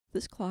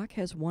This clock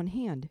has one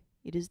hand.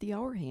 It is the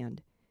hour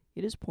hand.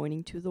 It is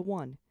pointing to the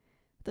 1.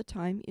 The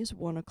time is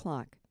 1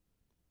 o'clock.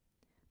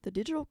 The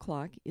digital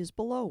clock is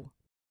below.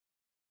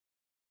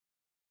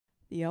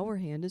 The hour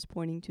hand is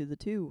pointing to the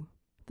 2.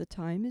 The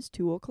time is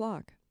 2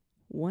 o'clock.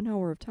 1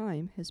 hour of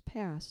time has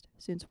passed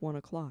since 1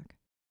 o'clock.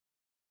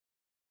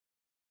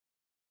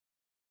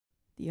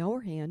 The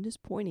hour hand is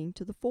pointing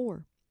to the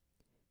 4.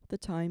 The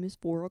time is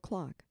 4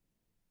 o'clock.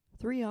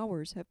 3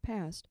 hours have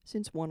passed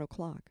since 1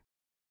 o'clock.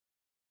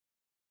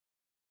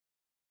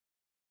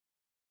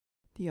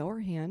 The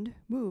hour hand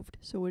moved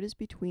so it is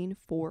between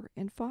 4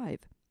 and 5.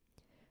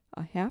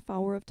 A half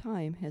hour of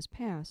time has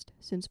passed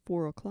since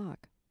 4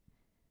 o'clock.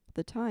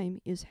 The time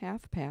is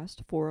half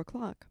past 4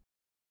 o'clock.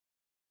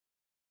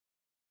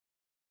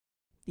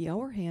 The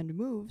hour hand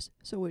moves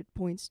so it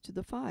points to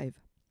the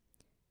 5.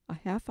 A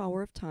half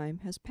hour of time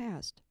has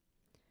passed.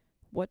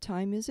 What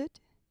time is it?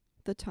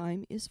 The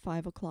time is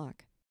 5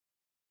 o'clock.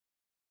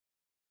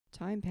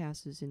 Time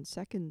passes in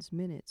seconds,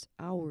 minutes,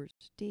 hours,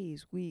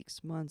 days,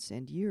 weeks, months,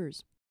 and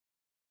years.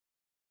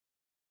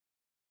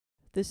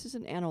 This is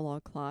an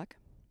analog clock.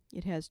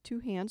 It has 2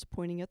 hands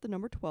pointing at the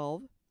number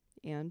 12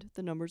 and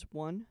the numbers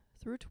 1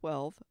 through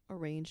 12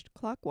 arranged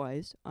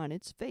clockwise on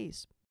its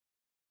face.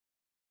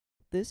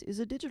 This is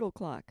a digital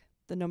clock.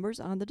 The numbers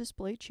on the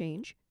display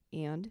change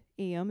and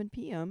AM and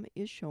PM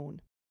is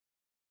shown.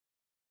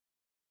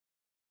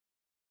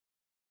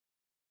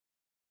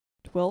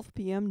 12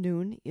 p.m.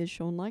 noon is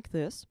shown like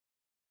this.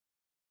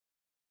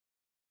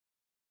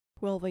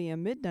 12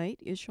 a.m. midnight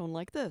is shown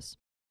like this.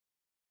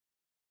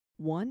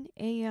 1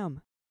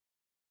 a.m.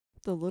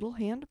 The little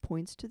hand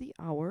points to the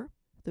hour.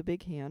 The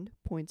big hand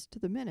points to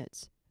the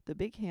minutes. The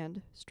big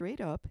hand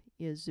straight up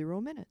is 0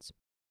 minutes.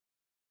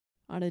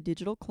 On a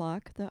digital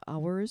clock, the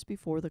hour is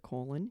before the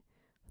colon.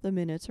 The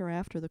minutes are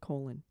after the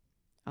colon.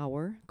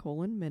 Hour,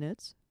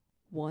 minutes,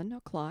 1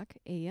 o'clock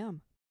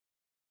a.m.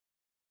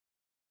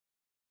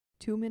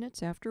 2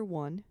 minutes after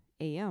 1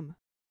 a.m.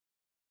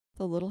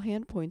 The little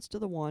hand points to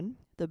the 1.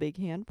 The big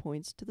hand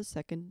points to the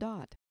second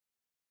dot.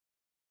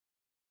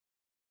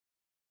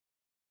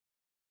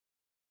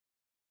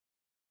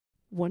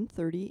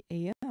 1:30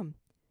 a.m.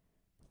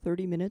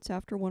 30 minutes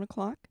after 1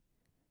 o'clock.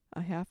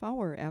 A half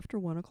hour after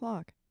 1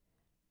 o'clock.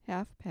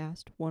 Half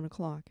past 1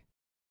 o'clock.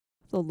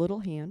 The little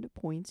hand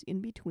points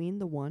in between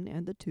the 1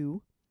 and the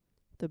 2.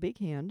 The big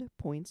hand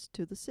points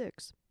to the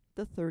 6,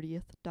 the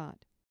 30th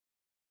dot.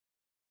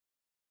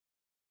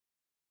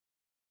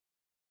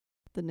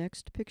 The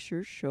next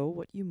pictures show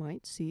what you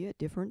might see at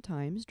different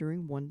times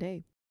during one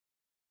day.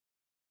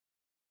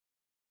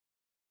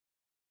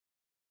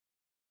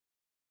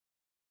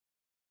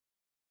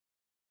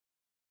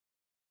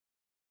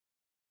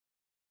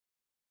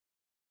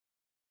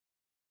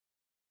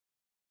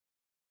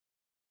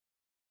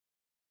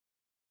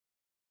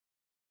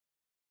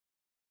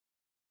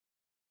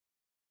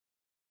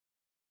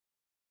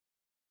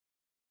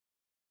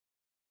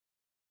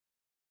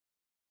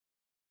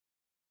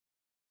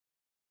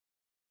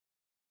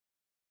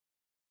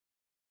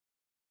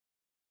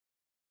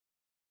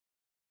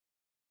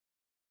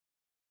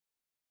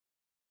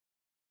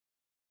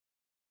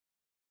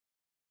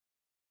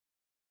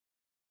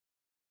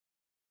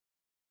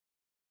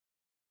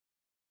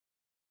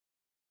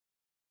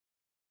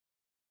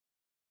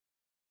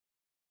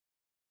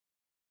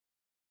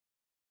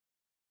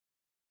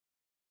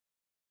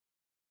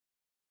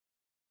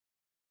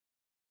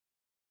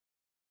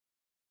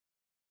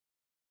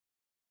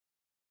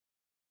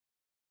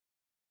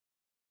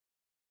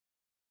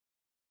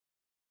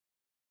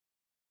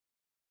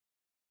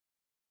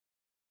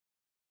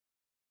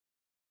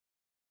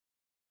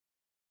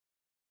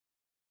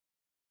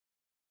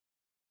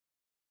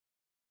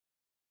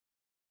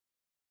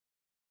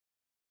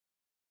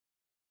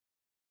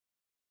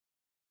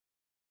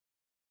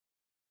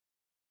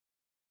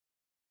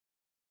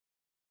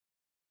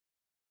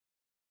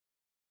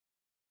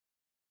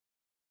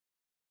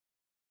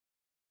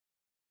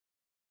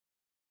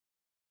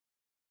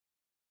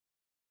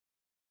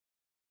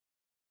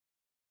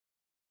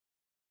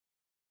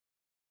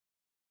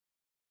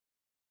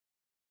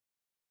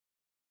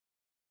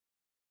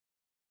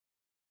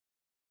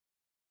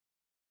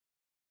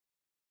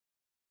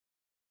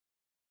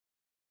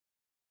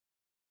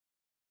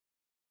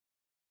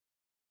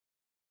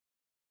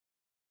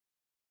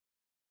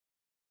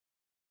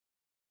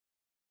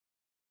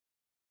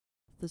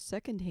 The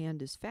second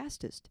hand is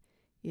fastest.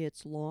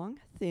 It's long,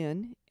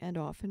 thin, and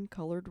often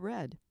colored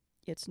red.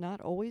 It's not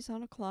always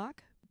on a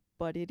clock,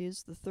 but it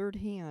is the third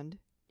hand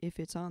if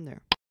it's on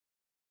there.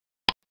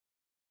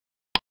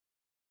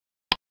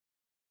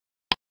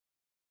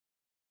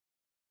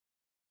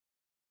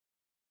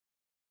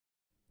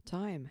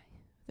 Time.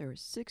 There are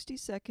 60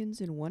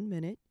 seconds in 1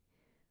 minute,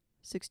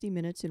 60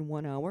 minutes in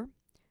 1 hour,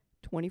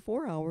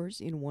 24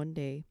 hours in 1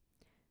 day,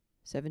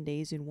 7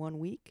 days in 1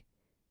 week,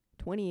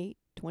 28,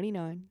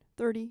 29,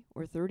 30,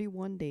 or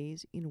 31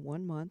 days in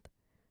 1 month,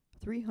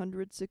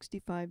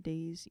 365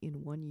 days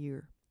in 1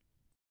 year.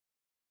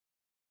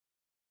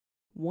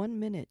 1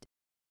 minute.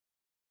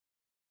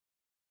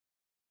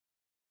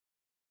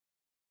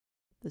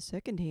 The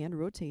second hand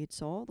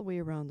rotates all the way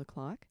around the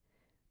clock.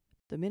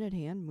 The minute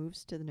hand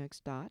moves to the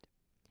next dot.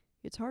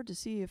 It's hard to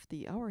see if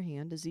the hour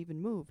hand is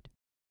even moved.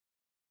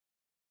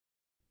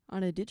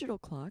 On a digital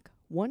clock,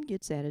 1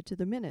 gets added to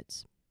the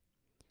minutes.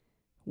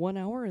 1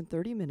 hour and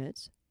 30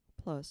 minutes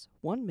plus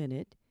 1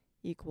 minute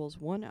equals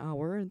 1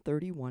 hour and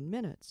 31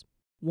 minutes.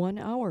 1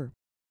 hour.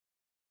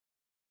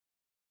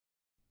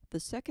 The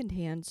second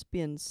hand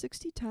spins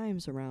 60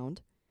 times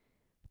around.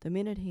 The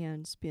minute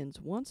hand spins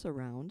once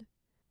around.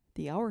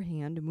 The hour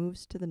hand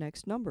moves to the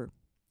next number,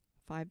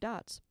 5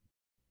 dots.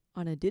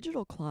 On a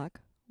digital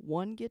clock,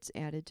 1 gets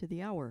added to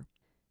the hour.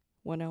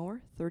 1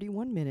 hour,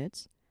 31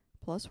 minutes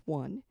plus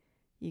 1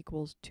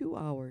 equals 2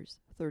 hours,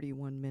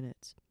 31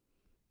 minutes.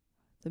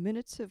 The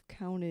minutes have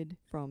counted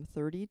from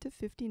 30 to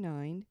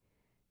 59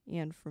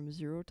 and from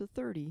 0 to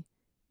 30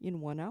 in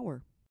 1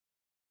 hour.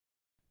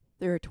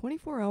 There are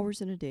 24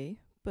 hours in a day,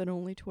 but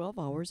only 12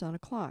 hours on a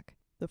clock.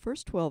 The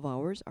first 12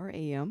 hours are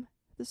AM,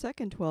 the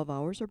second 12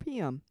 hours are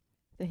PM.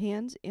 The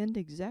hands end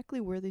exactly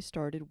where they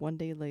started 1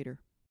 day later.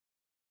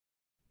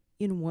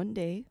 In 1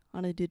 day,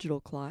 on a digital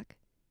clock,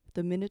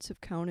 the minutes have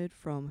counted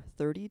from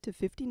 30 to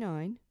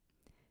 59,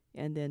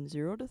 and then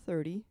 0 to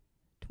 30,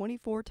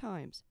 24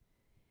 times.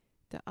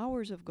 The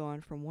hours have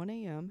gone from 1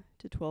 a.m.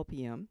 to 12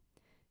 p.m.,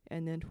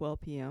 and then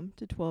 12 p.m.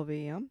 to 12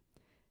 a.m.,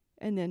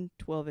 and then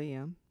 12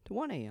 a.m. to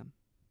 1 a.m.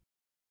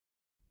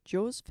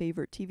 Joe's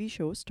favorite TV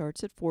show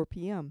starts at 4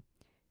 p.m.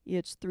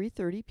 It's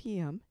 3:30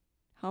 p.m.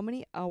 How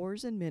many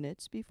hours and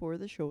minutes before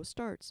the show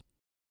starts?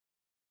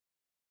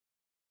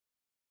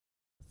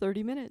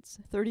 30 minutes.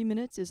 30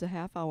 minutes is a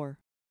half hour.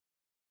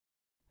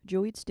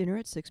 Joe eats dinner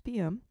at 6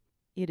 p.m.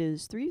 It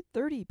is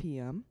 3:30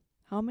 p.m.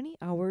 How many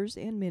hours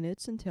and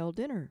minutes until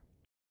dinner?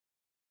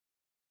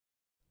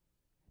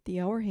 The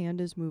hour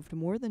hand has moved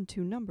more than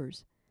 2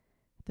 numbers.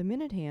 The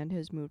minute hand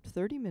has moved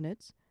 30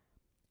 minutes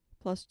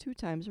plus 2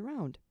 times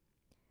around.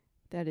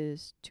 That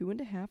is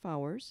 2.5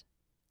 hours,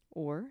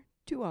 or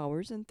 2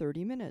 hours and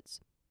 30 minutes.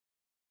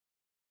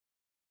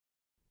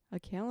 A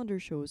calendar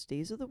shows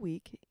days of the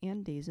week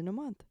and days in a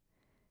month.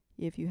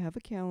 If you have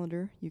a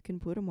calendar, you can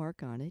put a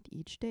mark on it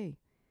each day.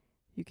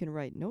 You can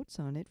write notes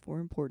on it for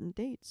important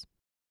dates.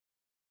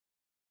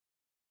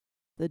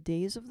 The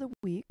days of the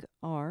week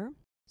are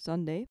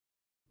Sunday,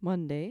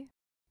 Monday,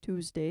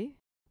 Tuesday,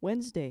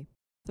 Wednesday,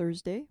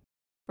 Thursday,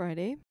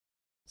 Friday,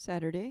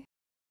 Saturday.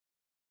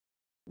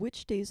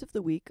 Which days of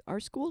the week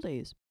are school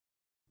days?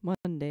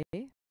 Monday,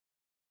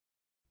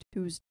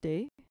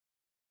 Tuesday,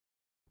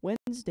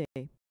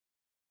 Wednesday,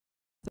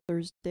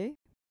 Thursday,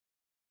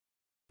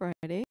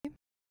 Friday.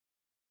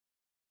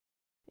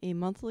 A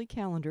monthly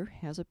calendar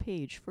has a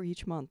page for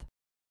each month.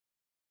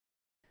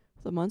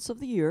 The months of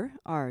the year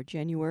are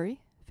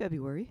January,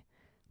 February,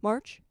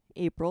 March,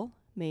 April,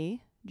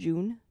 May,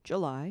 June,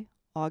 July,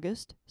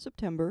 August,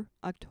 September,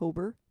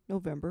 October,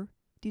 November,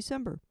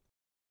 December.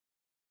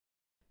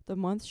 The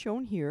month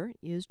shown here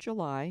is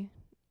July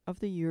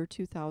of the year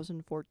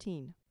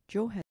 2014.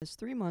 Joe has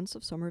 3 months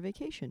of summer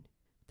vacation.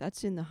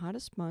 That's in the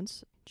hottest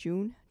months,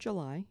 June,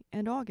 July,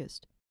 and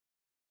August.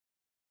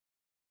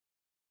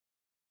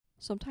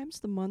 Sometimes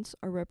the months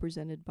are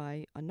represented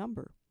by a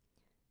number.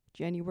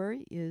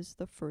 January is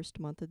the first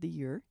month of the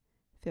year.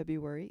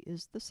 February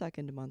is the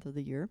second month of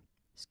the year.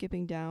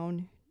 Skipping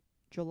down,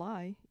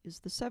 July is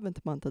the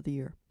 7th month of the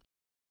year.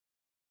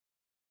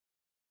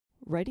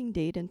 Writing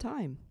date and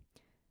time.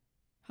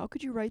 How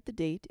could you write the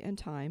date and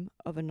time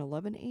of an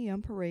 11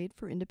 a.m. parade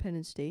for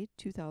Independence Day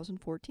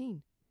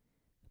 2014?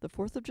 The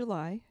 4th of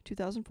July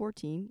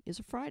 2014 is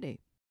a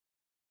Friday.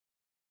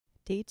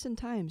 Dates and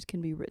times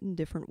can be written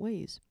different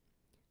ways.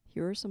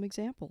 Here are some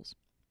examples.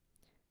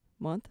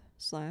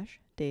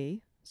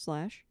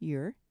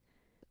 Month/day/year,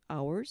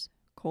 hours,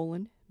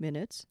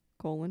 minutes,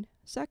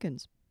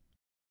 seconds.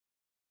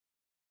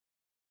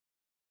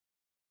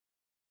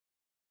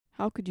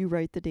 How could you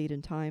write the date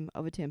and time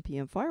of a 10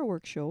 p.m.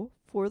 fireworks show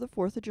for the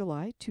 4th of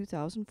July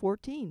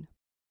 2014?